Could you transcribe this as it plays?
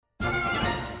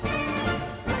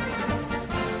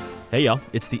Hey, y'all.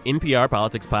 It's the NPR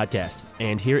Politics Podcast,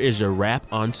 and here is your wrap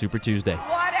on Super Tuesday.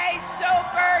 What a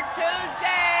Super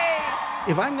Tuesday!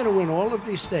 If I'm going to win all of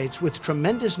these states with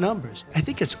tremendous numbers, I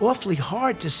think it's awfully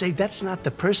hard to say that's not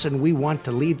the person we want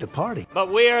to lead the party.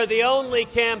 But we are the only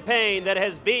campaign that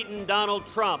has beaten Donald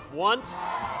Trump once,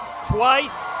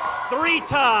 twice, 3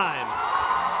 times.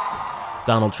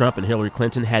 Donald Trump and Hillary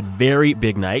Clinton had very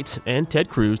big nights, and Ted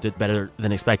Cruz did better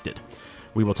than expected.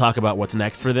 We will talk about what's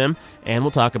next for them, and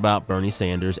we'll talk about Bernie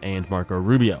Sanders and Marco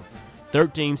Rubio.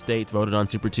 13 states voted on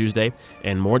Super Tuesday,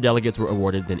 and more delegates were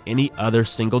awarded than any other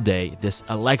single day this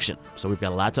election. So we've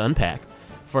got a lot to unpack.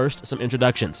 First, some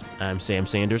introductions. I'm Sam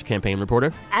Sanders, campaign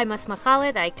reporter. I'm Asma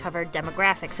Khalid. I cover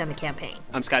demographics and the campaign.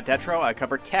 I'm Scott Detrow. I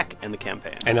cover tech and the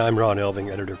campaign. And I'm Ron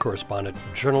Elving, editor-correspondent,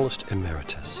 journalist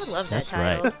emeritus. I love that That's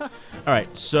title. right. All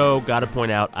right, so got to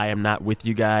point out, I am not with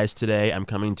you guys today. I'm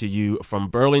coming to you from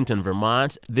Burlington,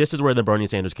 Vermont. This is where the Bernie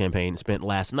Sanders campaign spent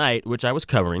last night, which I was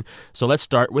covering. So let's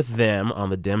start with them on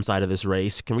the Dem side of this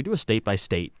race. Can we do a state by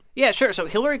state? Yeah, sure. So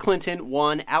Hillary Clinton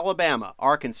won Alabama,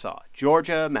 Arkansas,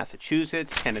 Georgia,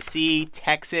 Massachusetts, Tennessee,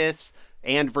 Texas,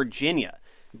 and Virginia.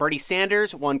 Bernie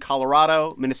Sanders won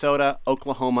Colorado, Minnesota,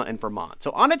 Oklahoma, and Vermont.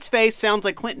 So on its face, sounds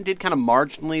like Clinton did kind of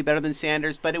marginally better than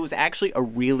Sanders, but it was actually a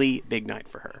really big night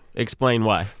for her. Explain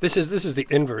why. This is the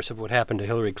inverse of what happened to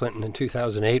Hillary Clinton in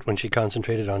 2008 when she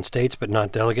concentrated on states but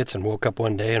not delegates and woke up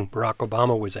one day and Barack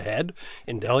Obama was ahead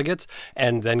in delegates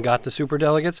and then got the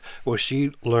superdelegates. Well,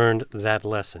 she learned that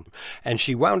lesson. And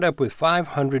she wound up with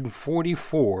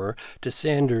 544 to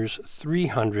Sanders'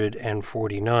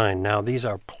 349. Now, these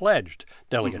are pledged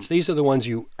delegates. These are the ones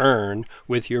you earn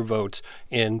with your votes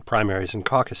in primaries and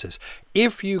caucuses.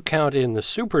 If you count in the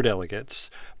superdelegates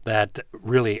that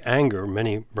really anger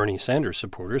many Bernie Sanders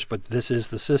supporters, but this is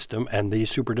the system and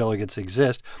these superdelegates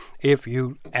exist, if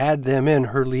you add them in,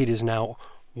 her lead is now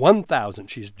 1,000.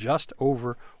 She's just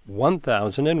over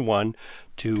 1,001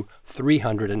 to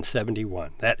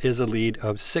 371. That is a lead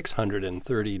of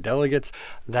 630 delegates.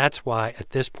 That's why at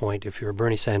this point, if you're a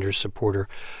Bernie Sanders supporter,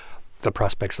 the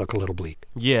prospects look a little bleak.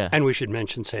 Yeah. And we should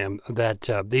mention, Sam, that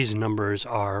these numbers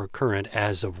are current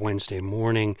as of Wednesday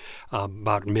morning,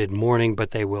 about mid-morning,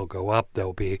 but they will go up.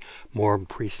 There'll be more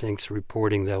precincts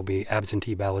reporting. There'll be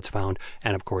absentee ballots found.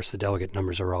 And, of course, the delegate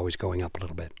numbers are always going up a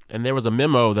little bit. And there was a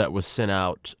memo that was sent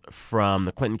out from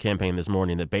the Clinton campaign this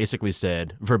morning that basically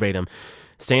said, verbatim,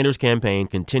 Sanders' campaign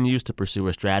continues to pursue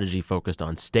a strategy focused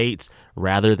on states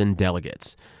rather than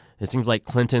delegates. It seems like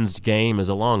Clinton's game is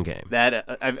a long game.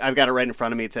 That I've got it right in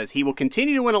front of me. It says he will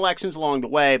continue to win elections along the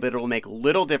way, but it will make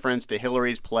little difference to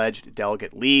Hillary's pledged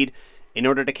delegate lead. In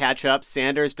order to catch up,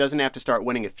 Sanders doesn't have to start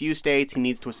winning a few states. He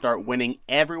needs to start winning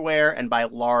everywhere and by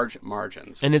large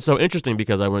margins. And it's so interesting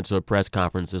because I went to a press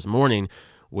conference this morning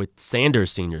with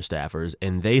Sanders senior staffers,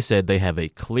 and they said they have a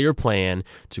clear plan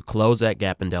to close that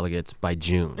gap in delegates by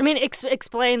June. I mean,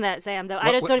 explain that, Sam, though.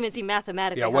 I just don't even see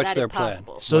mathematically how what's that their is plan?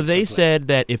 possible. So they said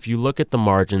that if you look at the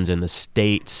margins in the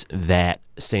states that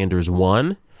Sanders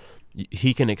won,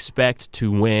 he can expect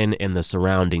to win in the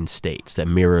surrounding states that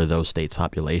mirror those states'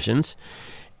 populations,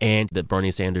 and that Bernie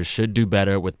Sanders should do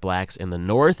better with blacks in the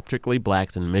North, particularly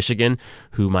blacks in Michigan,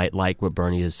 who might like what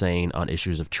Bernie is saying on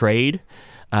issues of trade.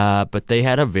 But they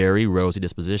had a very rosy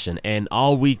disposition. And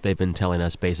all week they've been telling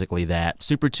us basically that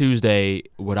Super Tuesday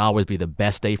would always be the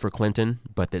best day for Clinton,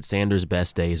 but that Sanders'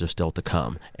 best days are still to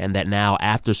come. And that now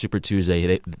after Super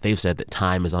Tuesday, they've said that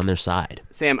time is on their side.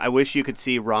 Sam, I wish you could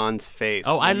see Ron's face.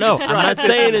 Oh, I know. I'm not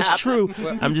saying it's true.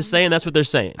 I'm just saying that's what they're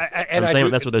saying.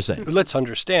 That's what they're saying. Let's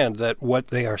understand that what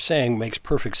they are saying makes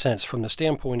perfect sense from the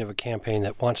standpoint of a campaign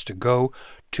that wants to go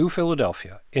to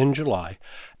Philadelphia in July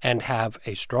and have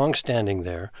a strong standing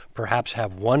there, perhaps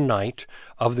have one night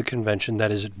of the convention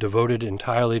that is devoted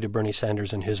entirely to Bernie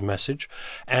Sanders and his message.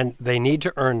 And they need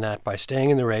to earn that by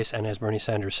staying in the race and, as Bernie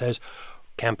Sanders says,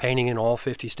 campaigning in all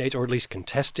 50 states, or at least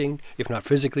contesting, if not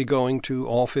physically going to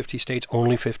all 50 states.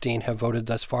 Only 15 have voted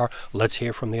thus far. Let's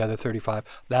hear from the other 35.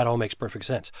 That all makes perfect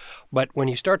sense. But when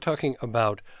you start talking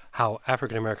about how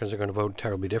African Americans are going to vote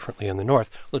terribly differently in the North,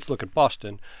 let's look at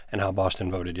Boston and how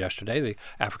Boston voted yesterday. The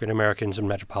African Americans in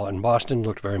metropolitan Boston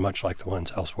looked very much like the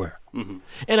ones elsewhere. Mm-hmm.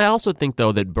 And I also think,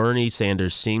 though, that Bernie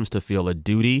Sanders seems to feel a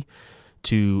duty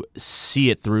to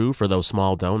see it through for those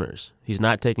small donors. He's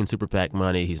not taking super PAC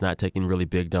money. He's not taking really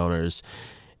big donors.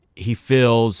 He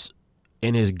feels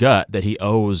in his gut that he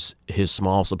owes his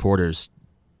small supporters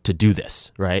to do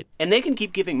this, right? And they can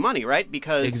keep giving money, right?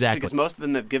 Because most of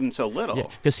them have given so little. Yeah,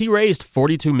 because he raised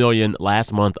 $42 million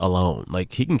last month alone.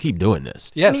 Like, he can keep doing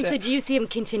this. Yes. I mean, so do you see him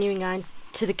continuing on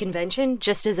to the convention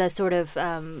just as a sort of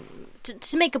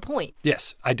to make a point.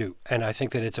 Yes, I do. And I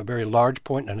think that it's a very large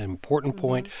point and an important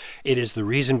point. It is the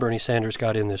reason Bernie Sanders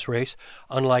got in this race.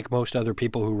 Unlike most other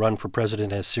people who run for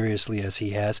president as seriously as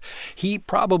he has, he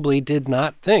probably did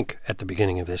not think at the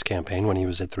beginning of this campaign, when he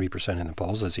was at 3% in the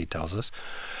polls, as he tells us,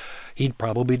 he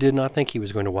probably did not think he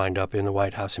was going to wind up in the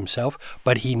White House himself,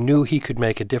 but he knew he could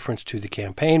make a difference to the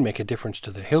campaign, make a difference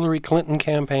to the Hillary Clinton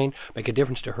campaign, make a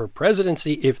difference to her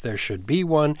presidency if there should be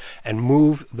one, and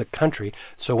move the country.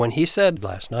 So when he said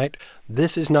last night,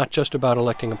 this is not just about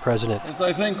electing a president. As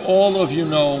I think all of you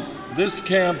know, this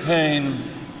campaign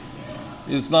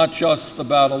is not just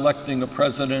about electing a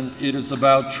president. It is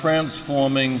about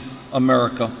transforming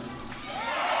America.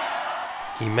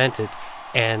 He meant it,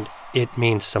 and it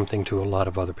means something to a lot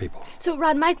of other people. So,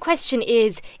 Ron, my question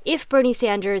is, if Bernie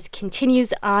Sanders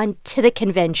continues on to the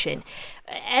convention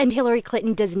and Hillary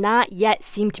Clinton does not yet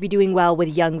seem to be doing well with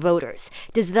young voters,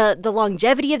 does the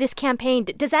longevity of this campaign,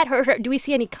 does that hurt her? Do we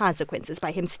see any consequences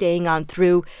by him staying on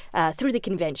through the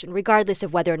convention, regardless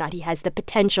of whether or not he has the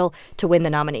potential to win the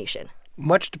nomination?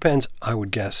 Much depends, I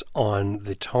would guess, on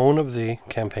the tone of the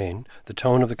campaign, the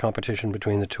tone of the competition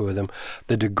between the two of them,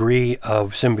 the degree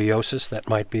of symbiosis that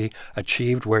might be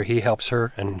achieved where he helps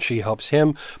her and she helps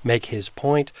him make his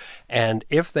point. And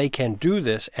if they can do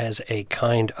this as a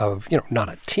kind of, not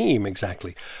a team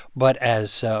exactly, but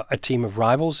as a team of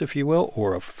rivals, if you will,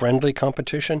 or a friendly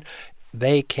competition,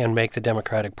 they can make the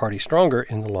Democratic Party stronger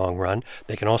in the long run.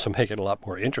 They can also make it a lot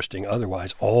more interesting.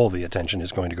 Otherwise, all the attention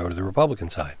is going to go to the Republican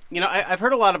side. I've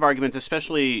heard a lot of arguments,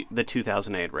 especially the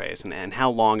 2008 race and how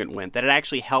long it went, that it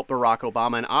actually helped Barack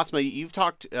Obama. And Asma, you've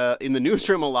talked in the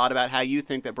newsroom a lot about how you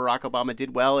think that Barack Obama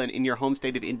did well in your home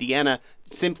state of Indiana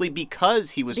simply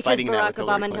because he was fighting it out with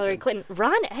Barack Obama and Hillary Clinton.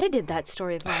 Ron edited that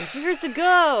story of mine years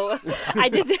ago. I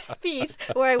did this piece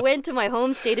where I went to my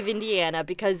home state of Indiana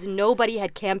because nobody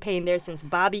had campaigned there since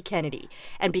Bobby Kennedy.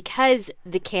 And because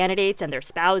the candidates and their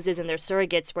spouses and their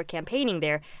surrogates were campaigning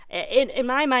there, in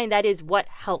my mind, that is what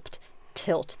helped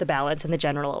tilt the balance in the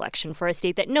general election for a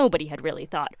state that nobody had really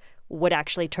thought would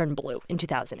actually turn blue in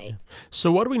 2008. So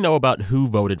what do we know about who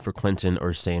voted for Clinton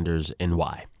or Sanders and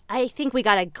why? I think we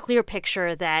got a clear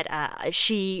picture that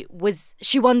she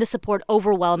won the support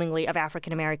overwhelmingly of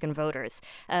African-American voters.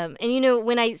 And,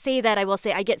 when I say that, I will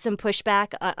say I get some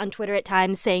pushback on Twitter at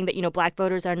times saying that, Black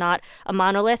voters are not a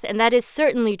monolith. And that is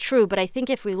certainly true. But I think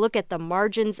if we look at the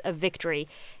margins of victory,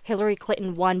 Hillary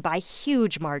Clinton won by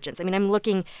huge margins. I mean, I'm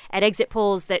looking at exit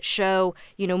polls that show,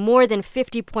 more than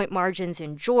 50-point margins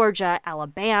in Georgia,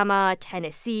 Alabama,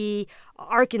 Tennessee,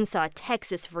 Arkansas,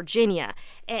 Texas, Virginia.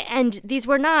 And these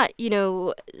were not,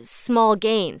 small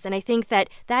gains. And I think that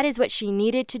is what she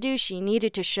needed to do. She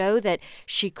needed to show that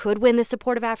she could win the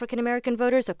support of African-American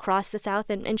voters across the South,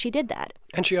 and she did that.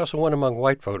 And she also won among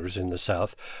white voters in the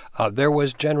South. There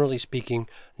was, generally speaking,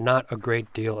 not a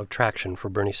great deal of traction for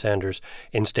Bernie Sanders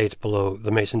in states below the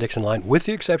Mason-Dixon line, with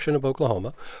the exception of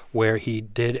Oklahoma, where he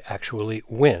did actually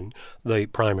win the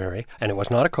primary. And it was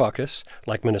not a caucus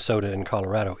like Minnesota and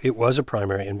Colorado. It was a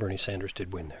primary, and Bernie Sanders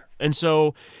did win there. And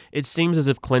so it seems as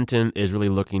if Clinton is really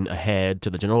looking ahead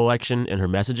to the general election in her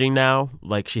messaging now.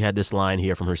 Like she had this line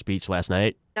here from her speech last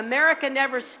night. America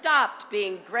never stopped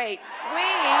being great. We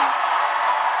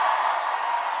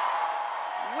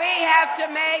have to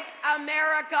make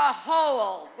America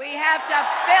whole. We have to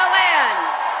fill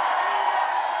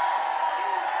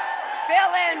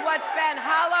in what's been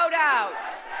hollowed out.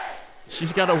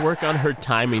 She's got to work on her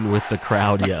timing with the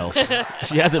crowd yells.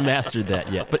 She hasn't mastered that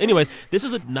yet. But anyways, this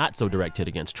is a not so direct hit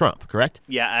against Trump, correct?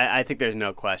 Yeah, I think there's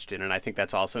no question. And I think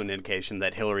that's also an indication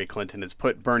that Hillary Clinton has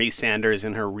put Bernie Sanders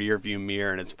in her rearview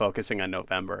mirror and is focusing on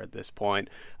November at this point.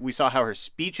 We saw how her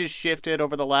speeches shifted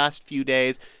over the last few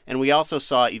days. And we also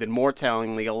saw, even more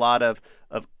tellingly, a lot of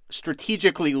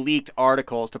strategically leaked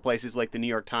articles to places like the New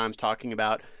York Times talking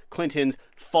about Clinton's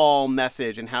fall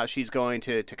message and how she's going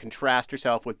to contrast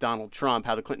herself with Donald Trump,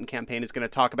 how the Clinton campaign is going to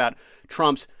talk about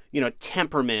Trump's,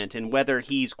 temperament and whether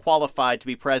he's qualified to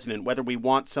be president, whether we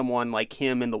want someone like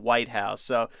him in the White House.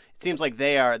 So it seems like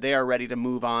they are ready to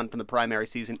move on from the primary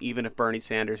season, even if Bernie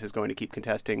Sanders is going to keep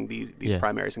contesting these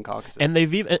primaries and caucuses. And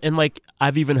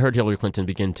I've even heard Hillary Clinton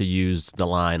begin to use the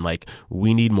line like,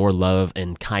 we need more love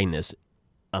and kindness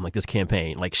on this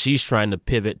campaign. Like she's trying to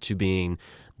pivot to being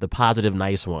the positive,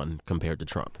 nice one compared to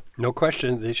Trump. No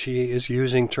question that she is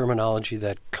using terminology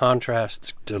that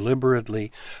contrasts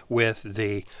deliberately with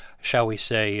the, shall we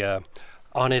say,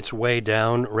 on its way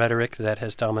down rhetoric that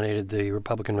has dominated the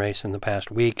Republican race in the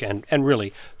past week and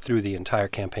really through the entire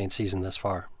campaign season thus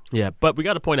far. Yeah, but we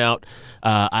got to point out,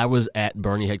 I was at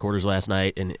Bernie headquarters last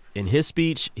night, and in his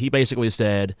speech, he basically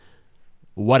said,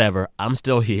 whatever. I'm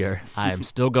still here. I am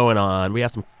still going on. We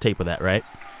have some tape of that, right?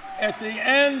 At the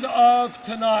end of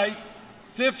tonight,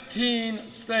 15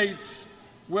 states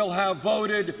will have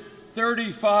voted,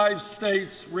 35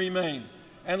 states remain.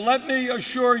 And let me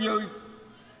assure you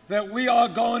that we are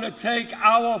going to take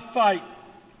our fight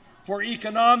for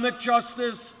economic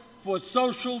justice, for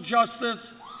social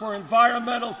justice, for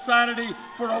environmental sanity,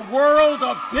 for a world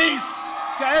of peace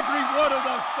to every one of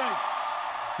those states.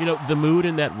 You know, the mood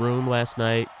in that room last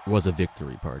night was a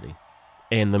victory party.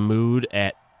 And the mood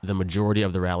at the majority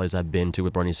of the rallies I've been to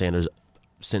with Bernie Sanders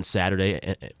since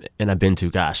Saturday, and I've been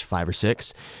to, 5 or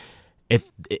 6,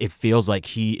 it feels like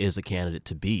he is a candidate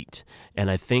to beat.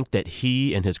 And I think that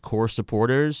he and his core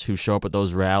supporters who show up at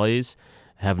those rallies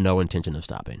have no intention of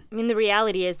stopping. I mean, the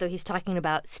reality is, though, he's talking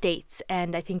about states.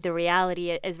 And I think the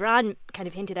reality, as Ron kind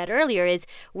of hinted at earlier, is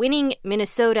winning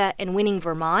Minnesota and winning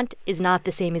Vermont is not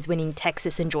the same as winning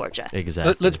Texas and Georgia.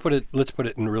 Exactly. Let's put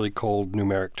it in really cold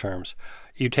numeric terms.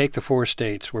 You take the 4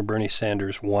 states where Bernie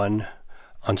Sanders won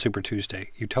on Super Tuesday.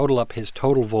 You total up his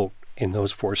total vote in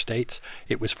those 4 states.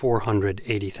 It was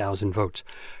 480,000 votes.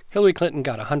 Hillary Clinton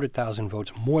got 100,000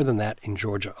 votes more than that in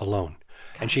Georgia alone.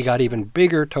 And she got even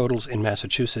bigger totals in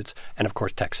Massachusetts and, of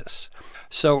course, Texas.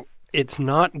 So it's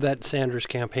not that Sanders'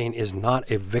 campaign is not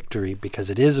a victory, because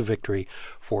it is a victory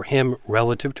for him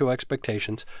relative to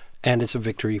expectations, and it's a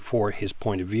victory for his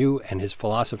point of view and his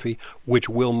philosophy, which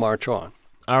will march on.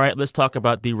 All right, let's talk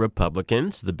about the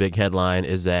Republicans. The big headline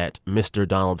is that Mr.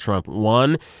 Donald Trump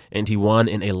won, and he won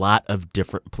in a lot of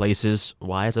different places.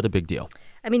 Why is that a big deal?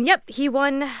 I mean, yep, he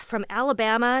won from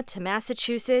Alabama to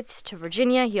Massachusetts to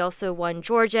Virginia. He also won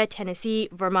Georgia, Tennessee,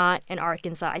 Vermont, and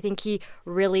Arkansas. I think he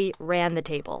really ran the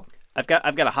table. I've got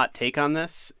a hot take on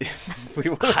this.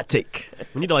 Hot take.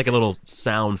 We need like a little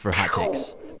sound for hot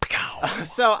takes.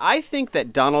 So I think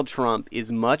that Donald Trump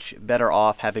is much better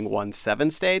off having won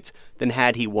 7 states than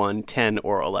had he won 10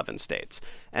 or 11 states.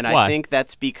 And Why? I think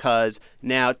that's because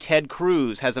now Ted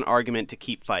Cruz has an argument to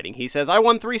keep fighting. He says, I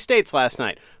won 3 states last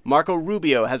night. Marco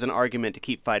Rubio has an argument to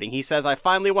keep fighting. He says, I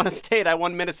finally won a state. I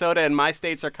won Minnesota, and my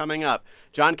states are coming up.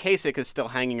 John Kasich is still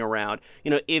hanging around.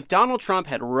 You know, if Donald Trump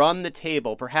had run the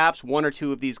table, perhaps 1 or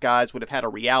 2 of these guys would have had a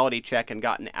reality check and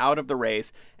gotten out of the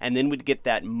race, and then we'd get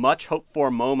that much hoped-for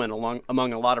moment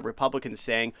among a lot of Republicans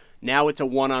saying, now it's a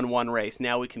one-on-one race.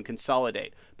 Now we can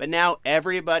consolidate. But now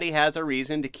everybody has a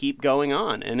reason to keep going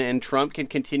on, and Trump can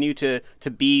continue to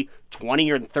be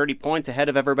 20 or 30 points ahead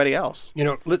of everybody else. You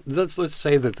know, let's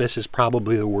say that this is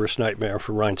probably the worst nightmare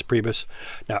for Reince Priebus.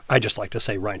 Now, I just like to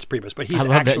say Reince Priebus, but I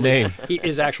love that name. He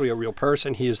is actually a real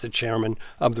person. He is the chairman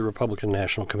of the Republican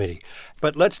National Committee.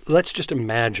 But let's just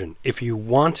imagine if you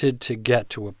wanted to get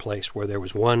to a place where there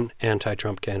was one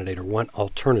anti-Trump candidate or one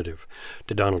alternative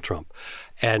to Donald Trump,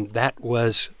 and that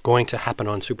was going to happen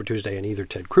on Super Tuesday, and either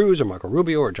Ted Cruz or Marco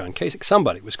Rubio or John Kasich,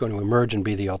 somebody was going to emerge and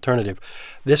be the alternative.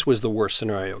 This was the worst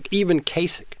scenario. Even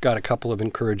Kasich got a couple of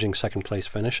encouraging second-place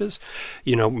finishes.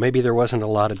 You know, maybe there wasn't a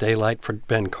lot of daylight for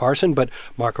Ben Carson, but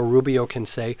Marco Rubio can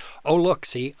say, oh, look,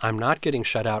 see, I'm not getting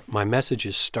shut out. My message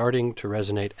is starting to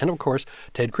resonate. And, of course,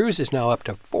 Ted Cruz is now up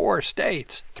to 4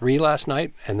 states, 3 last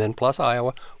night, and then plus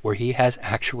Iowa, where he has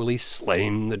actually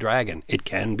slain the dragon. It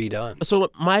can be done. So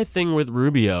my thing with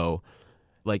Rubio,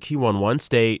 like he won 1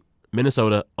 state,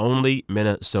 Minnesota, only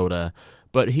Minnesota,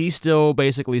 but he's still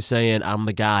basically saying, I'm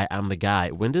the guy, I'm the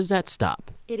guy. When does that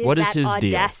stop? What is his deal?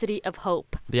 The audacity of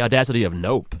hope. The audacity of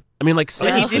nope. I mean, like,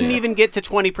 seriously. He didn't even get to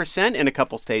 20% in a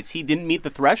couple states. He didn't meet the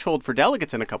threshold for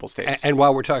delegates in a couple states. And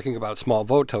while we're talking about small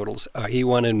vote totals, he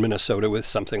won in Minnesota with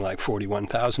something like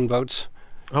 41,000 votes.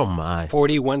 Oh, my.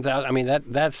 41,000. I mean,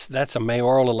 that's a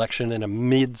mayoral election in a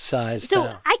mid-sized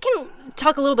town. I can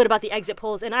talk a little bit about the exit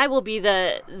polls, and I will be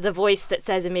the voice that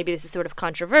says, and maybe this is sort of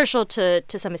controversial to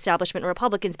some establishment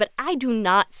Republicans, but I do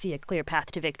not see a clear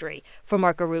path to victory for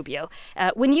Marco Rubio.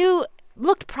 When you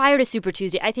looked prior to Super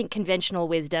Tuesday, I think conventional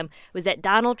wisdom was that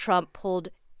Donald Trump pulled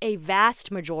a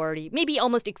vast majority, maybe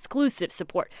almost exclusive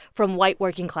support from white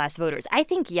working class voters. I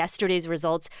think yesterday's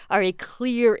results are a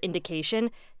clear indication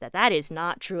that that is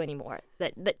not true anymore,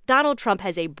 that Donald Trump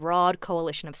has a broad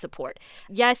coalition of support.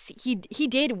 Yes, he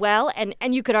did well, and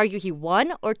you could argue he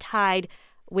won or tied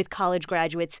with college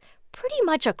graduates pretty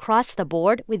much across the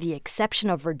board, with the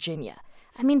exception of Virginia.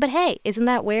 I mean, but hey, isn't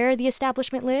that where the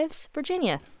establishment lives?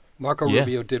 Virginia. Marco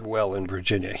Rubio did well in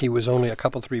Virginia. He was only a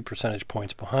couple, 3 percentage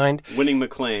points behind. Winning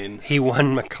McLean. He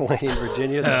won McLean,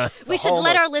 Virginia. We should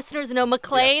let our listeners know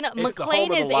McLean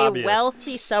is a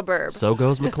wealthy suburb. So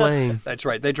goes McLean. That's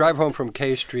right. They drive home from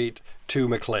K Street to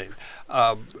McLean.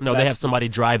 No, they have somebody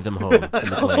drive them home to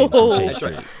McLean from K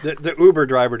Street. The Uber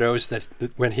driver knows that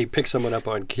when he picks someone up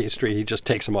on K Street, he just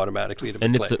takes them automatically to McLean.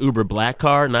 And it's the Uber black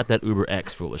car, not that Uber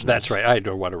X foolishness. That's right. I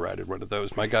don't want to ride in one of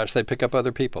those. My gosh, they pick up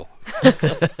other people.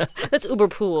 That's Uber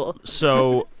pool.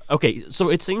 So, okay, so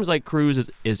it seems like Cruz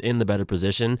is in the better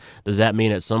position. Does that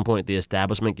mean at some point the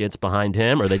establishment gets behind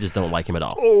him, or they just don't like him at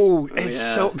all?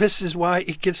 This is why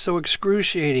it gets so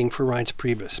excruciating for Reince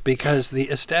Priebus, because the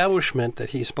establishment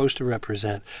that he's supposed to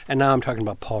represent, and now I'm talking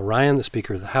about Paul Ryan, the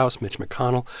Speaker of the House, Mitch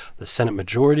McConnell, the Senate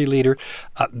Majority Leader,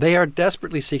 they are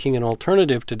desperately seeking an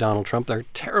alternative to Donald Trump. They're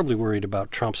terribly worried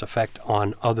about Trump's effect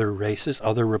on other races,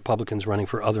 other Republicans running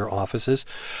for other offices.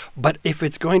 But if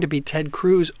it's going to be Ted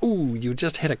Cruz, you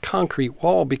just hit a concrete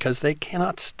wall, because they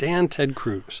cannot stand Ted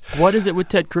Cruz. What is it with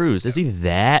Ted Cruz? Is he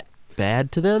that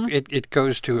bad to them? It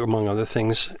goes to, among other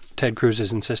things, Ted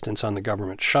Cruz's insistence on the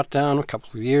government shutdown a couple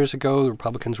of years ago. The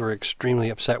Republicans were extremely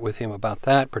upset with him about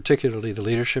that, particularly the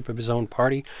leadership of his own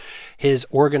party. His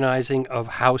organizing of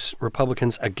House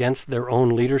Republicans against their own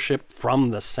leadership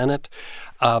from the Senate.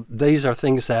 These are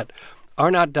things that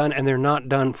are not done, and they're not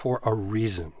done for a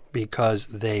reason, because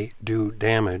they do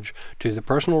damage to the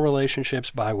personal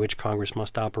relationships by which Congress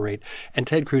must operate. And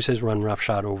Ted Cruz has run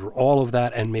roughshod over all of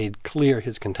that and made clear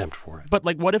his contempt for it. But,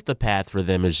 what if the path for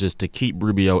them is just to keep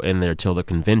Rubio in there till the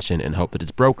convention and hope that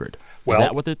it's brokered? Is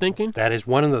that what they're thinking? That is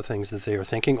one of the things that they are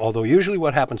thinking, although usually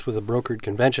what happens with a brokered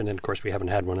convention, and of course we haven't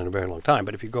had one in a very long time,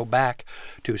 but if you go back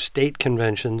to state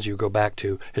conventions, you go back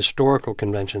to historical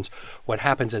conventions, what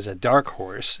happens is a dark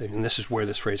horse, and this is where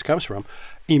this phrase comes from,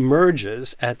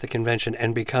 emerges at the convention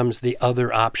and becomes the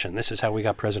other option. This is how we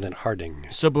got President Harding.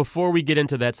 So before we get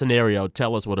into that scenario,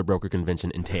 tell us what a brokered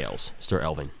convention entails, Sir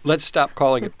Elving. Let's stop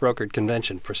calling it brokered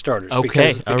convention for starters.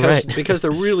 Okay, all right. Because there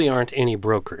really aren't any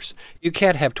brokers. You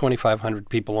can't have 2,500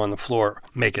 people on the floor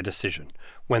make a decision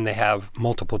when they have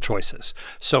multiple choices.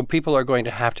 So people are going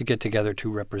to have to get together to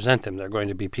represent them. There are going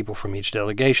to be people from each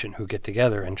delegation who get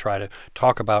together and try to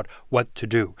talk about what to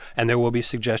do. And there will be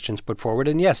suggestions put forward.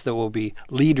 And yes, there will be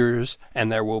leaders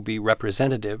and there will be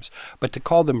representatives. But to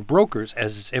call them brokers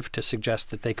as if to suggest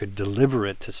that they could deliver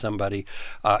it to somebody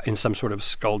in some sort of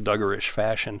skulldugger-ish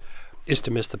fashion is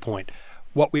to miss the point.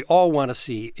 What we all want to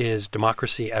see is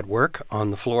democracy at work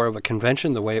on the floor of a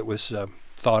convention, the way it was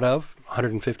thought of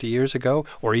 150 years ago,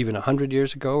 or even 100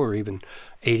 years ago, or even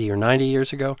 80 or 90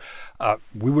 years ago.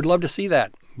 We would love to see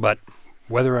that, but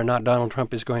whether or not Donald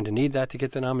Trump is going to need that to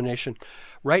get the nomination,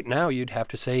 right now you'd have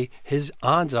to say his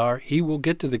odds are he will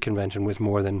get to the convention with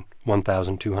more than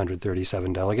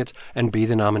 1,237 delegates and be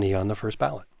the nominee on the first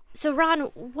ballot. So, Ron,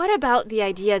 what about the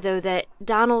idea, though, that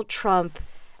Donald Trump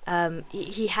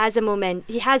he has the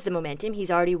momentum.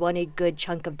 He's already won a good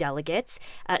chunk of delegates.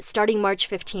 Starting March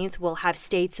 15th, we'll have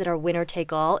states that are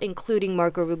winner-take-all, including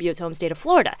Marco Rubio's home state of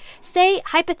Florida. Say,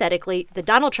 hypothetically, that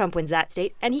Donald Trump wins that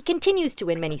state, and he continues to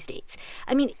win many states.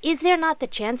 I mean, is there not the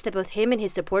chance that both him and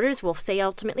his supporters will say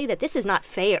ultimately that this is not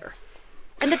fair,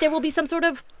 and that there will be some sort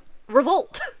of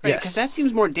revolt? Right, because that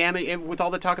seems more damaging, with all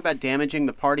the talk about damaging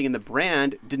the party and the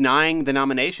brand. Denying the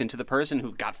nomination to the person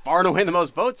who got far and away the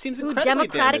most votes seems incredibly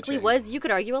democratically damaging. was, you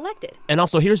could argue, elected. And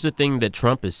also, here's the thing that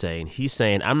Trump is saying. He's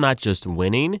saying, I'm not just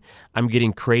winning, I'm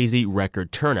getting crazy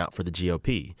record turnout for the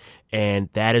GOP. And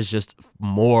that is just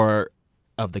more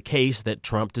of the case that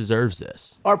Trump deserves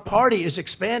this. Our party is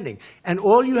expanding, and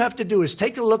all you have to do is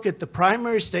take a look at the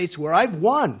primary states where I've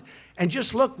won, and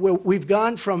just look where we've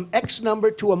gone from X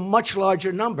number to a much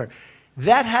larger number.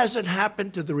 That hasn't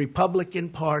happened to the Republican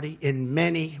Party in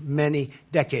many, many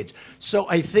decades. So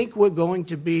I think we're going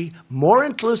to be more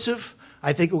inclusive.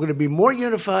 I think we're going to be more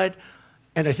unified.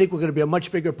 And I think we're going to be a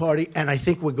much bigger party. And I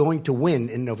think we're going to win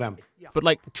in November.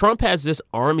 But, Trump has this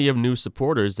army of new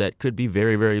supporters that could be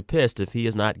very, very pissed if he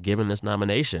is not given this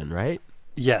nomination, right?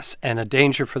 Yes, and a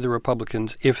danger for the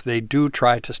Republicans, if they do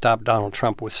try to stop Donald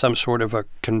Trump with some sort of a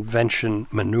convention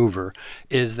maneuver,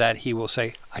 is that he will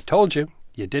say, I told you,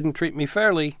 you didn't treat me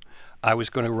fairly. I was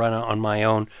going to run on my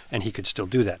own, and he could still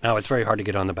do that. Now, it's very hard to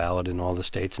get on the ballot in all the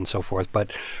states and so forth,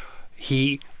 but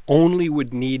he only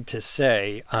would need to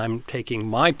say, I'm taking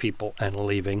my people and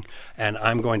leaving, and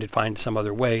I'm going to find some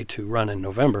other way to run in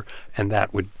November, and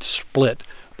that would split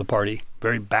the party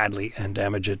very badly and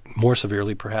damage it more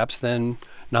severely, perhaps, than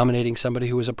nominating somebody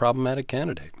who is a problematic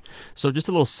candidate. So just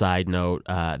a little side note,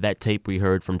 that tape we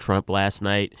heard from Trump last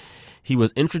night, he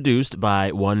was introduced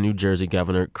by one New Jersey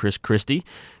governor, Chris Christie.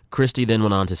 Christie then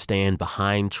went on to stand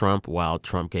behind Trump while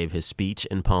Trump gave his speech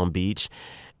in Palm Beach.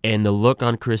 And the look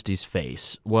on Christie's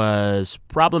face was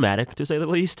problematic, to say the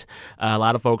least. A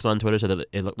lot of folks on Twitter said that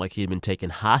it looked like he had been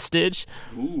taken hostage.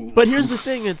 Ooh. But here's the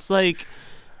thing. It's like,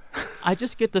 I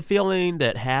just get the feeling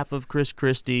that half of Chris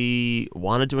Christie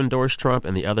wanted to endorse Trump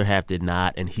and the other half did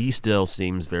not, and he still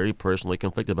seems very personally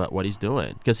conflicted about what he's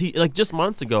doing. Because he, like, just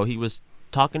months ago, he was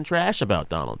talking trash about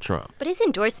Donald Trump. But his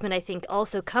endorsement, I think,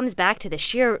 also comes back to the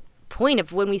sheer point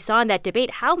of when we saw in that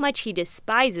debate how much he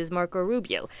despises Marco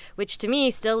Rubio, which to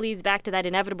me still leads back to that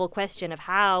inevitable question of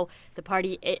how the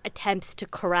party attempts to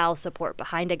corral support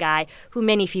behind a guy who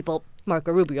many people,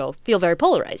 Marco Rubio, feel very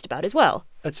polarized about as well.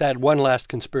 Let's add one last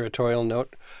conspiratorial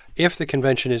note. If the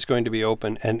convention is going to be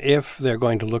open, and if they're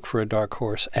going to look for a dark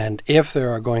horse, and if there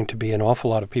are going to be an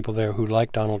awful lot of people there who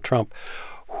like Donald Trump,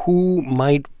 who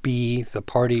might be the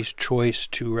party's choice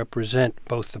to represent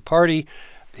both the party,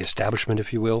 the establishment,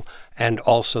 if you will, and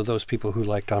also those people who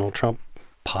like Donald Trump?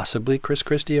 Possibly Chris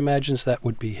Christie imagines that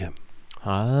would be him.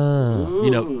 Ah.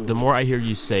 You know, the more I hear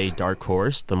you say Dark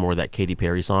Horse, the more that Katy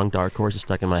Perry song, Dark Horse, is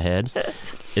stuck in my head.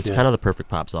 It's kind of the perfect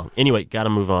pop song. Anyway, got to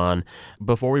move on.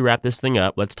 Before we wrap this thing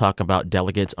up, let's talk about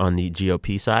delegates on the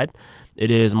GOP side. It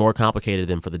is more complicated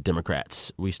than for the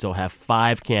Democrats. We still have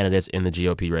 5 candidates in the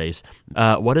GOP race.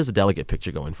 What is the delegate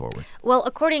picture going forward? Well,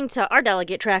 according to our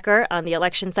delegate tracker on the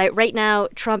election site, right now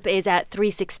Trump is at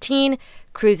 316,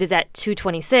 Cruz is at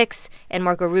 226, and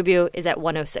Marco Rubio is at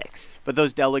 106. But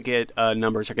those delegate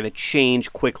numbers are going to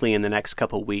change quickly in the next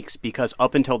couple weeks because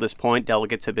up until this point,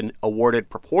 delegates have been awarded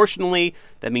proportionally.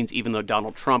 That means even though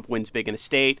Donald Trump wins big in a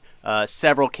state,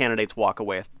 several candidates walk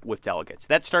away with delegates.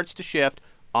 That starts to shift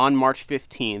on March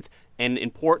 15th, and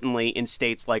importantly, in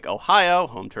states like Ohio,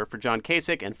 home turf for John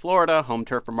Kasich, and Florida, home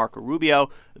turf for Marco Rubio,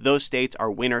 those states are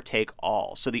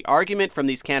winner-take-all. So the argument from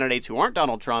these candidates who aren't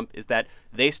Donald Trump is that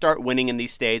they start winning in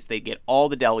these states, they get all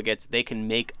the delegates, they can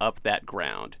make up that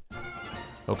ground.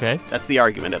 Okay. That's the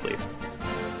argument, at least.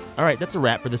 All right, that's a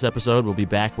wrap for this episode. We'll be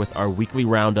back with our weekly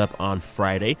roundup on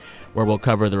Friday, where we'll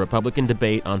cover the Republican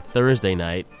debate on Thursday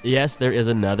night. Yes, there is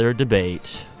another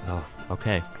debate. Oh,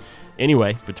 okay.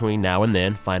 Anyway, between now and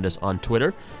then, find us on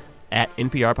Twitter at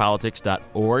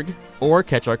nprpolitics.org or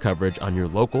catch our coverage on your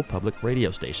local public radio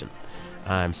station.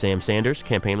 I'm Sam Sanders,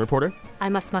 campaign reporter.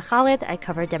 I'm Asma Khalid. I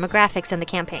cover demographics and the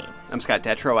campaign. I'm Scott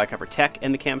Detrow. I cover tech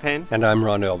and the campaign. And I'm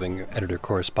Ron Elving,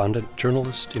 editor-correspondent,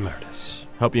 journalist emeritus.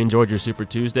 Hope you enjoyed your Super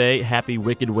Tuesday. Happy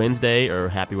Wicked Wednesday, or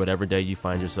happy whatever day you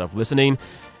find yourself listening.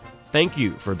 Thank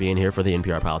you for being here for the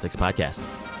NPR Politics Podcast.